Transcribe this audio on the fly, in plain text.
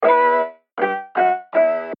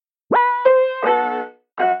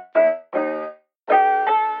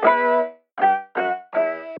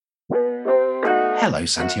Hello,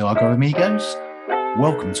 Santiago amigos.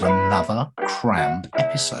 Welcome to another crammed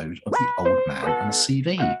episode of The Old Man and the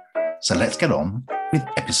CV. So let's get on with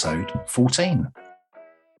episode 14.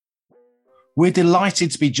 We're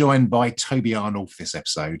delighted to be joined by Toby Arnold for this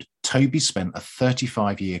episode. Toby spent a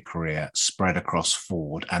 35-year career spread across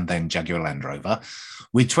Ford and then Jaguar Land Rover,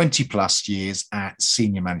 with 20 plus years at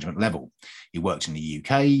senior management level. He worked in the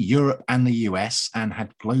UK, Europe and the US and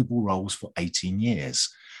had global roles for 18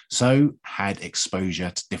 years. So had exposure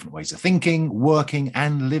to different ways of thinking, working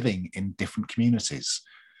and living in different communities.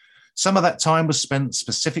 Some of that time was spent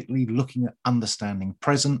specifically looking at understanding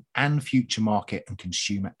present and future market and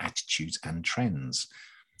consumer attitudes and trends.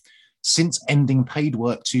 Since ending paid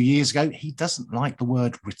work 2 years ago, he doesn't like the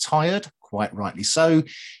word retired, quite rightly so.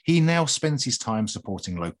 He now spends his time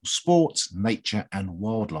supporting local sports, nature and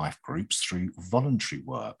wildlife groups through voluntary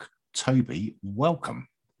work. Toby, welcome.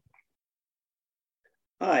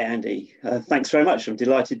 Hi, Andy. Thanks very much. I'm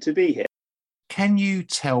delighted to be here. Can you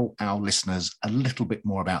tell our listeners a little bit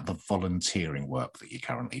more about the volunteering work that you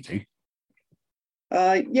currently do?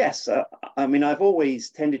 Yes. I've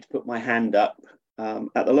always tended to put my hand up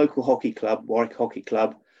at the local hockey club, Warwick Hockey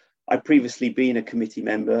Club. I'd previously been a committee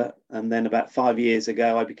member, and then about 5 years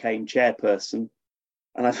ago, I became chairperson.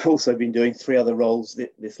 And I've also been doing 3 other roles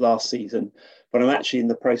this last season, but I'm actually in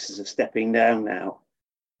the process of stepping down now.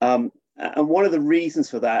 And one of the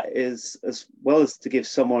reasons for that is, as well as to give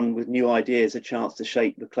someone with new ideas a chance to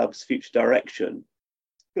shape the club's future direction,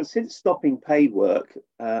 because since stopping paid work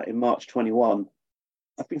in March 21,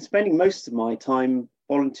 I've been spending most of my time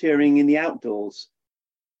volunteering in the outdoors,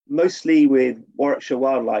 mostly with Warwickshire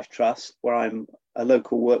Wildlife Trust, where I'm a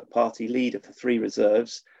local work party leader for 3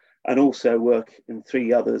 reserves and also work in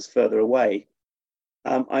 3 others further away.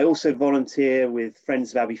 I also volunteer with Friends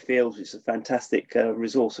of Abbey Fields, which is a fantastic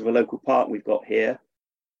resource of a local park we've got here.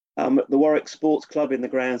 At the Warwick Sports Club in the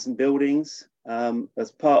grounds and buildings,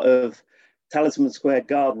 as part of Talisman Square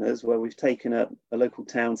Gardeners, where we've taken a local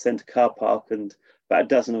town centre car park and about a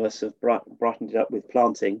dozen of us have brightened it up with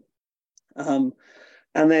planting. And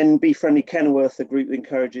then Be Friendly Kenilworth, a group that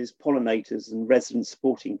encourages pollinators and residents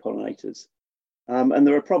supporting pollinators. And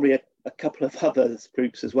there are probably a couple of other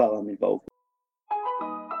groups as well I'm involved with.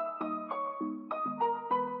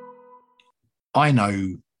 I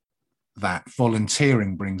know that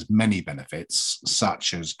volunteering brings many benefits,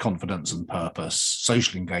 such as confidence and purpose,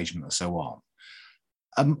 social engagement, and so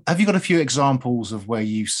on. Have you got a few examples of where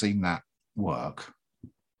you've seen that work?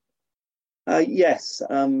 Yes.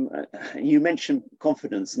 You mentioned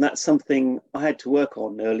confidence, and that's something I had to work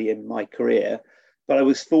on early in my career, but I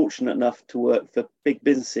was fortunate enough to work for big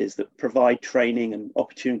businesses that provide training and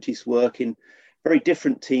opportunities to work in very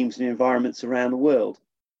different teams and environments around the world.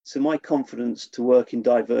 So my confidence to work in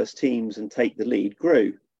diverse teams and take the lead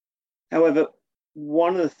grew. However,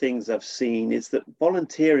 one of the things I've seen is that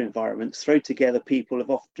volunteer environments throw together people of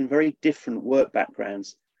often very different work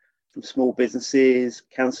backgrounds, from small businesses,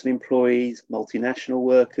 council employees, multinational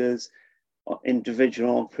workers,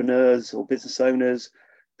 individual entrepreneurs or business owners,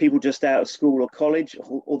 people just out of school or college,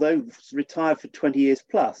 although retired for 20 years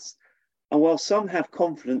plus. And while some have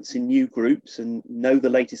confidence in new groups and know the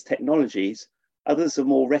latest technologies, others are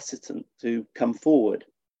more reticent to come forward.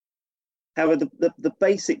 However, the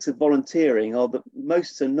basics of volunteering are that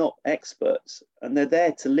most are not experts, and they're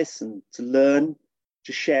there to listen, to learn,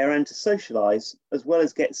 to share and to socialise, as well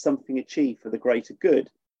as get something achieved for the greater good.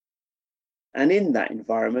 And in that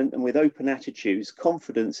environment, and with open attitudes,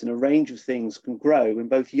 confidence in a range of things can grow in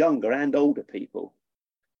both younger and older people.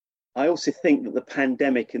 I also think that the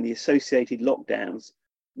pandemic and the associated lockdowns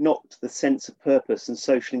knocked the sense of purpose and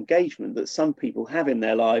social engagement that some people have in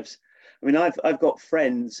their lives. I mean, I've got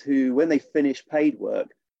friends who, when they finished paid work,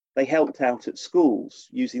 they helped out at schools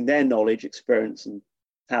using their knowledge, experience and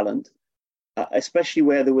talent, especially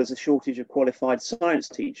where there was a shortage of qualified science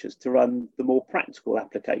teachers to run the more practical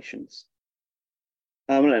applications.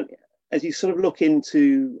 As you sort of look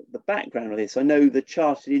into the background of this, I know the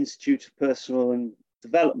Chartered Institute of Personal and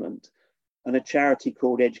Development and a charity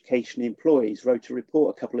called Education Employees wrote a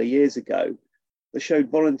report a couple of years ago that showed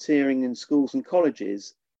volunteering in schools and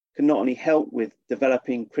colleges can not only help with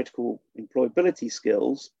developing critical employability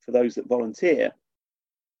skills for those that volunteer,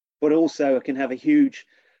 but also it can have a huge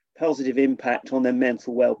positive impact on their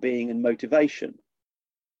mental well-being and motivation.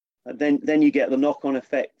 And then you get the knock-on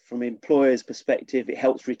effect from employers' perspective. It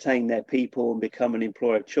helps retain their people and become an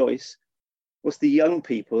employer of choice. Whilst the young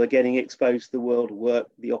people are getting exposed to the world of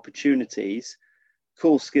work, the opportunities,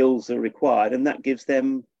 core skills are required, and that gives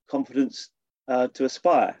them confidence to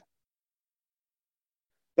aspire.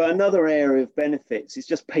 But another area of benefits is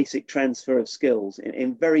just basic transfer of skills.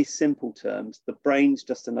 In very simple terms, the brain's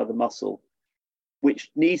just another muscle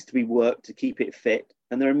which needs to be worked to keep it fit.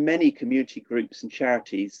 And there are many community groups and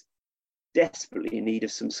charities desperately in need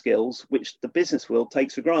of some skills, which the business world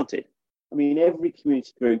takes for granted. I mean, every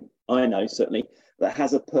community group I know, certainly, that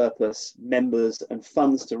has a purpose, members, and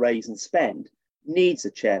funds to raise and spend needs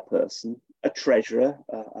a chairperson, a treasurer,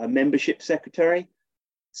 a membership secretary,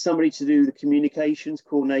 somebody to do the communications,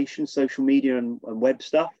 coordination, social media and web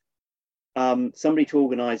stuff, somebody to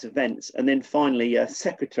organise events, and then finally a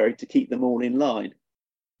secretary to keep them all in line.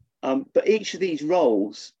 But each of these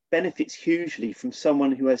roles benefits hugely from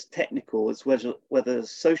someone who has technical as well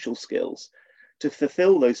as social skills to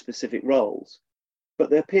fulfil those specific roles. But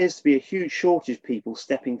there appears to be a huge shortage of people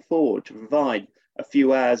stepping forward to provide a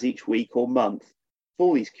few hours each week or month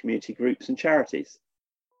for these community groups and charities.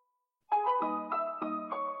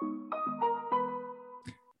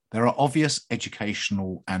 There are obvious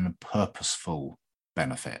educational and purposeful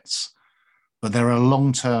benefits, but there are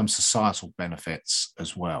long-term societal benefits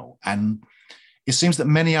as well. And it seems that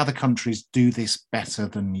many other countries do this better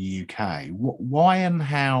than the UK. Why and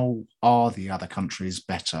how are the other countries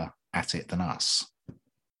better at it than us?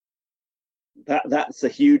 That's a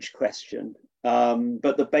huge question.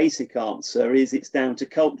 But the basic answer is it's down to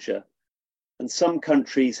culture. And some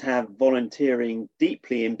countries have volunteering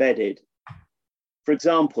deeply embedded. For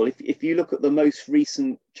example, if you look at the most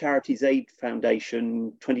recent Charities Aid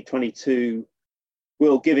Foundation 2022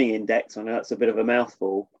 World Giving Index, I know that's a bit of a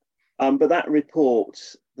mouthful, but that report,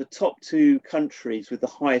 the top two countries with the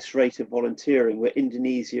highest rate of volunteering were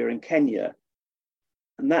Indonesia and Kenya.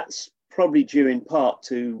 And that's probably due in part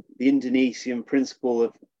to the Indonesian principle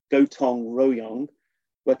of gotong royong,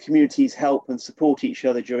 where communities help and support each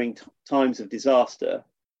other during times of disaster.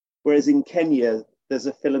 Whereas in Kenya, there's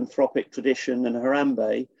a philanthropic tradition and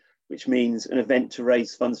Harambee, which means an event to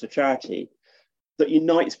raise funds for charity, that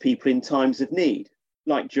unites people in times of need,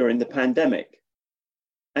 like during the pandemic.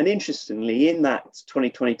 And interestingly, in that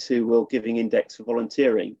 2022 World Giving Index for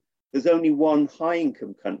volunteering, there's only one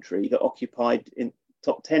high-income country that occupied in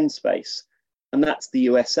top 10 space, and that's the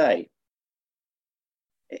USA.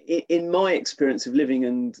 In my experience of living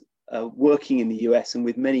and working in the US and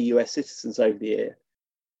with many US citizens over the year,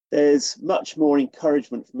 there's much more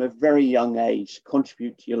encouragement from a very young age to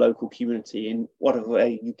contribute to your local community in whatever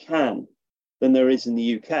way you can than there is in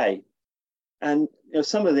the UK. And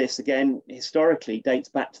some of this, again, historically dates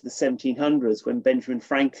back to the 1700s when Benjamin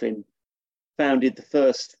Franklin founded the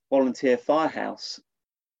first volunteer firehouse.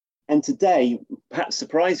 And today, perhaps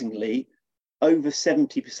surprisingly, over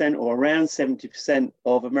 70% or around 70%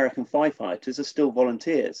 of American firefighters are still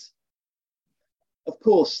volunteers. Of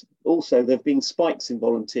course, also there have been spikes in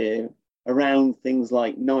volunteer around things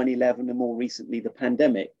like 9/11 and more recently the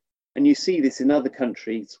pandemic. And you see this in other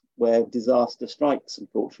countries where disaster strikes,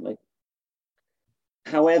 unfortunately.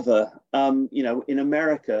 However, in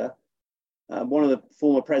America, one of the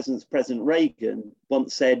former presidents, President Reagan,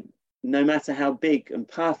 once said, no matter how big and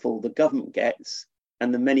powerful the government gets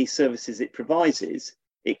and the many services it provides,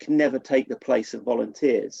 it can never take the place of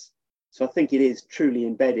volunteers. So I think it is truly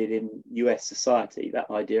embedded in US society, that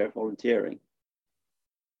idea of volunteering.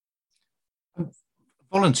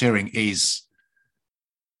 Volunteering is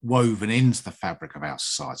woven into the fabric of our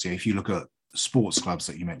society. If you look at sports clubs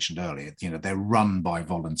that you mentioned earlier, they're run by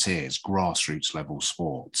volunteers, grassroots level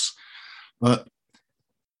sports. But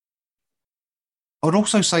I would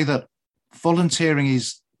also say that volunteering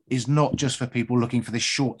is not just for people looking for this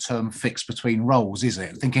short-term fix between roles, is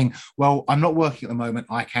it? Thinking, well, I'm not working at the moment,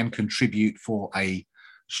 I can contribute for a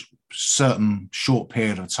certain short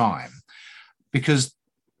period of time. Because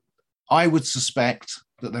I would suspect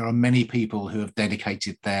that there are many people who have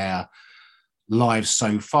dedicated their lives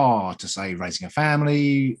so far to, say, raising a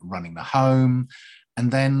family, running the home,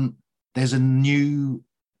 and then there's a new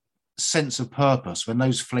sense of purpose when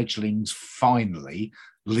those fledglings finally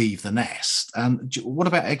leave the nest. What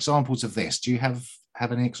about examples of this? Do you have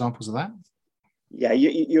any examples of that? Yeah,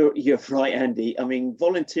 you're right, Andy. I mean,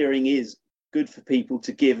 volunteering is good for people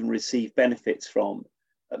to give and receive benefits from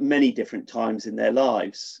at many different times in their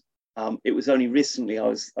lives. It was only recently I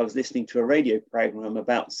was listening to a radio program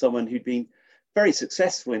about someone who'd been very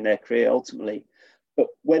successful in their career ultimately, but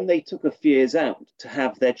when they took a few years out to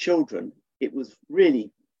have their children, it was really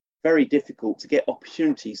very difficult to get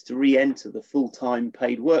opportunities to re-enter the full-time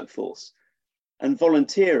paid workforce. And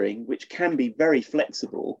volunteering, which can be very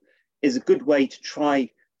flexible, is a good way to try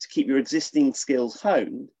to keep your existing skills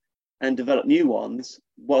honed and develop new ones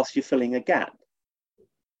whilst you're filling a gap.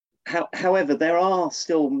 However, there are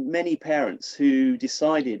still many parents who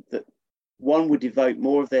decided that one would devote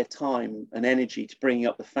more of their time and energy to bringing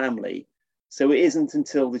up the family. So it isn't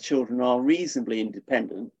until the children are reasonably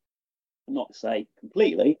independent, not to say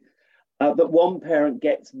completely, that one parent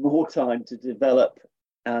gets more time to develop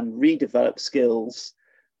and redevelop skills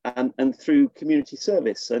and through community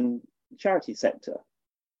service and charity sector.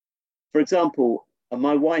 For example,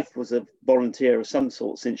 my wife was a volunteer of some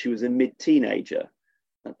sort since she was a mid-teenager.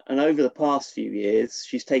 And over the past few years,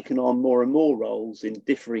 she's taken on more and more roles in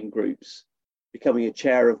differing groups, becoming a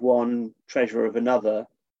chair of one, treasurer of another,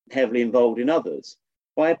 heavily involved in others.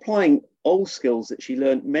 By applying old skills that she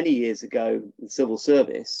learned many years ago in civil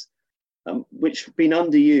service, which have been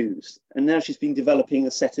underused, and now she's been developing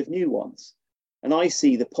a set of new ones. And I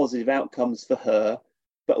see the positive outcomes for her,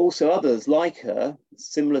 but also others like her,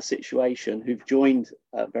 similar situation, who've joined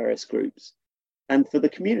various groups, and for the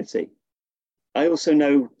community. I also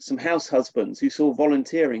know some house husbands who saw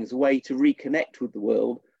volunteering as a way to reconnect with the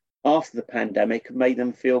world after the pandemic and made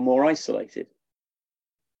them feel more isolated.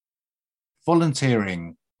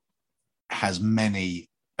 Volunteering has many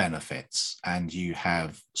benefits, and you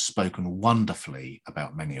have spoken wonderfully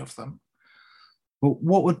about many of them. But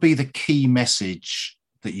what would be the key message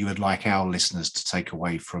that you would like our listeners to take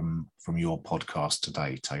away from your podcast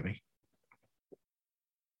today, Toby?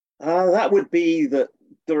 That would be that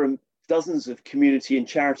there are dozens of community and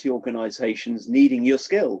charity organisations needing your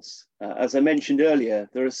skills. As I mentioned earlier,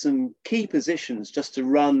 there are some key positions just to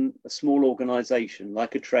run a small organisation,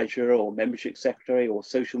 like a treasurer or membership secretary or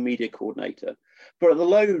social media coordinator. But there are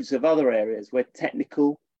loads of other areas where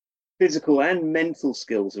technical, physical and mental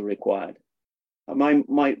skills are required.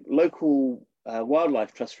 My local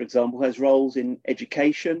wildlife trust, for example, has roles in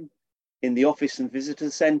education, in the office and visitor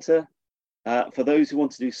centre, for those who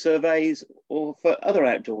want to do surveys or for other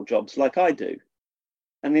outdoor jobs like I do.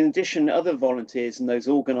 And in addition, other volunteers in those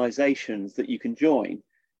organisations that you can join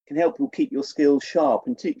can help you keep your skills sharp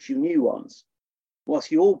and teach you new ones,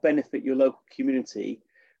 whilst you all benefit your local community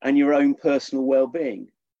and your own personal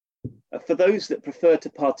well-being. For those that prefer to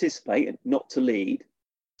participate and not to lead,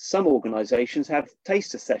 some organisations have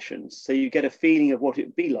taster sessions, so you get a feeling of what it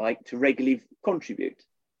would be like to regularly contribute.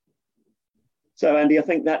 So, Andy, I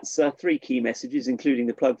think that's 3 key messages, including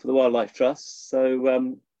the plug for the Wildlife Trust.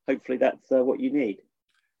 So hopefully that's what you need.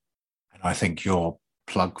 And I think your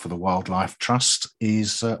plug for the Wildlife Trust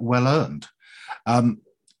is well earned.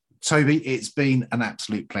 Toby, it's been an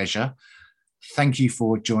absolute pleasure. Thank you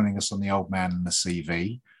for joining us on The Old Man and the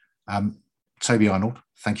CV. Toby Arnold,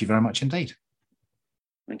 thank you very much indeed.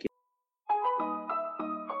 Thank you.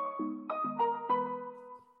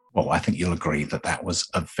 Well, I think you'll agree that that was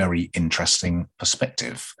a very interesting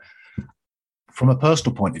perspective. From a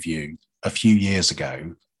personal point of view, a few years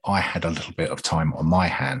ago, I had a little bit of time on my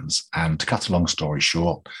hands, and to cut a long story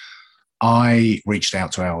short, I reached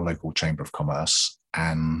out to our local Chamber of Commerce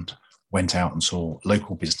and went out and saw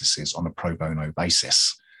local businesses on a pro bono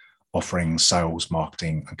basis, offering sales,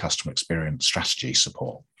 marketing and customer experience strategy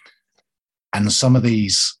support. And some of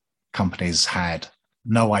these companies had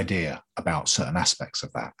no idea about certain aspects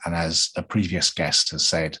of that. And as a previous guest has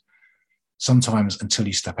said, sometimes until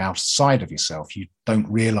you step outside of yourself, you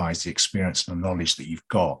don't realize the experience and the knowledge that you've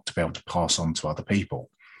got to be able to pass on to other people.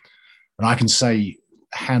 And I can say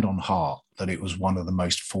hand on heart that it was one of the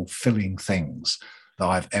most fulfilling things that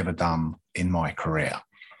I've ever done in my career.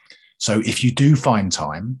 So if you do find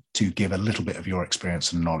time to give a little bit of your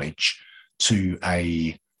experience and knowledge to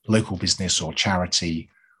a local business or charity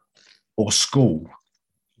or school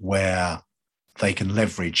where they can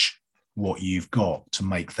leverage what you've got to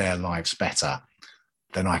make their lives better,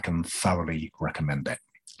 then I can thoroughly recommend it.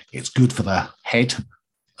 It's good for the head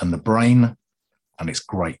and the brain, and it's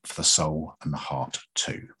great for the soul and the heart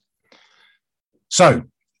too. So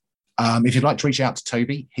if you'd like to reach out to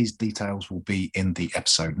Toby, his details will be in the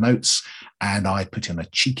episode notes, and I put in a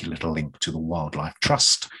cheeky little link to the Wildlife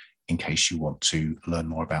Trust in case you want to learn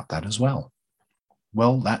more about that as well.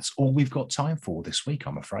 Well, that's all we've got time for this week,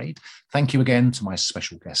 I'm afraid. Thank you again to my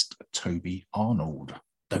special guest, Toby Arnold.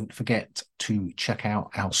 Don't forget to check out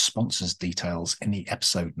our sponsors' details in the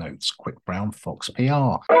episode notes, Quick Brown Fox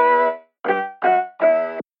PR.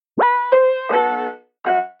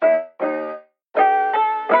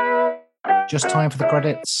 Just time for the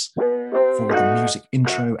credits for the music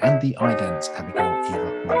intro and the idents Abigail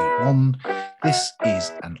Eva Molly 1. This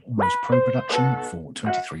is an Almost Pro production for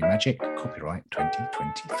 23 Magic, copyright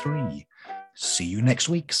 2023. See you next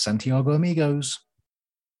week, Santiago amigos.